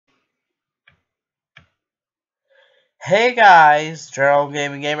Hey guys, Gerald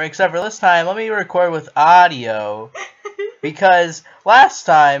Gaming Gamer, except for this time, let me record with audio, because last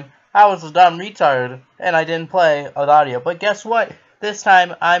time, I was a dumb retard, and I didn't play with audio, but guess what? This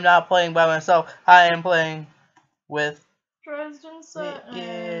time, I'm not playing by myself, I am playing with...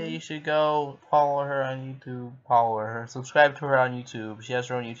 Yeah, you should go follow her on YouTube, subscribe to her on YouTube, she has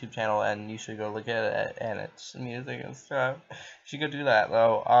her own YouTube channel, and you should go look at it, and it's music and stuff. You should go do that,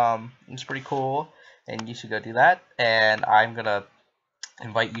 though, it's pretty cool. And you should go do that, and I'm gonna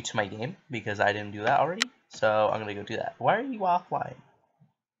invite you to my game because I didn't do that already, so I'm gonna go do that. Why are you offline?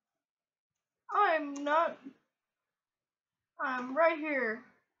 I'm right here.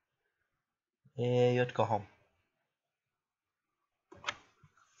 Yeah, you have to go home.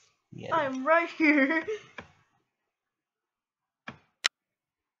 Yeah. I'm right here.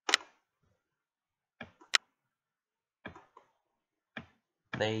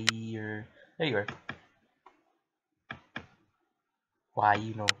 There you are. Why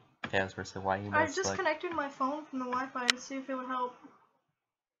you know? Chaos person, why you know? I just connected my phone from the Wi-Fi to see if it would help.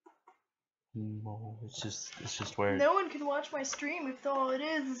 No, it's just weird. No one can watch my stream if all it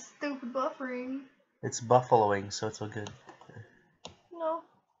is stupid buffering. It's buffaloing, so it's all good. No,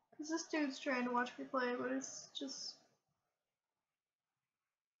 because this dude's trying to watch me play, but it's just...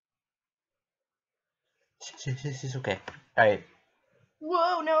 It's okay. Alright.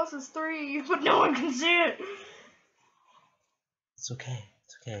 Whoa, now it says 3, but no one can see it! It's okay.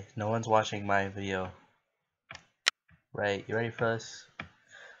 It's okay. No one's watching my video. Right, you ready for this?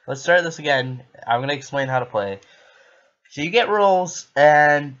 Let's start this again. I'm going to explain how to play. So you get rules,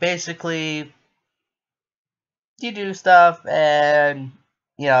 and basically you do stuff, and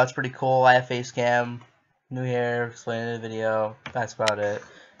you know, it's pretty cool. I have face cam, new hair, explaining the video. That's about it.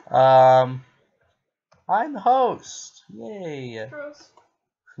 I'm the host. Yay. Gross.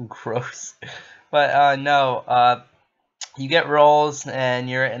 Gross. But no, you get roles, and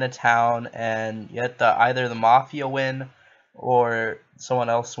you're in a town, and you have to either the mafia win or someone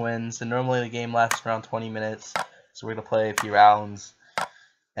else wins. And normally the game lasts around 20 minutes, so we're gonna play a few rounds,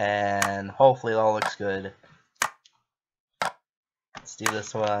 and hopefully it all looks good. Let's do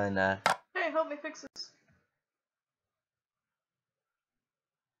this one. Hey, help me fix this.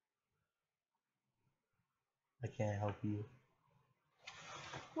 I can't help you.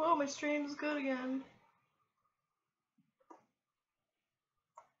 Whoa, my stream's good again.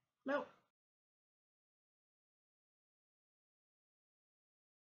 Nope.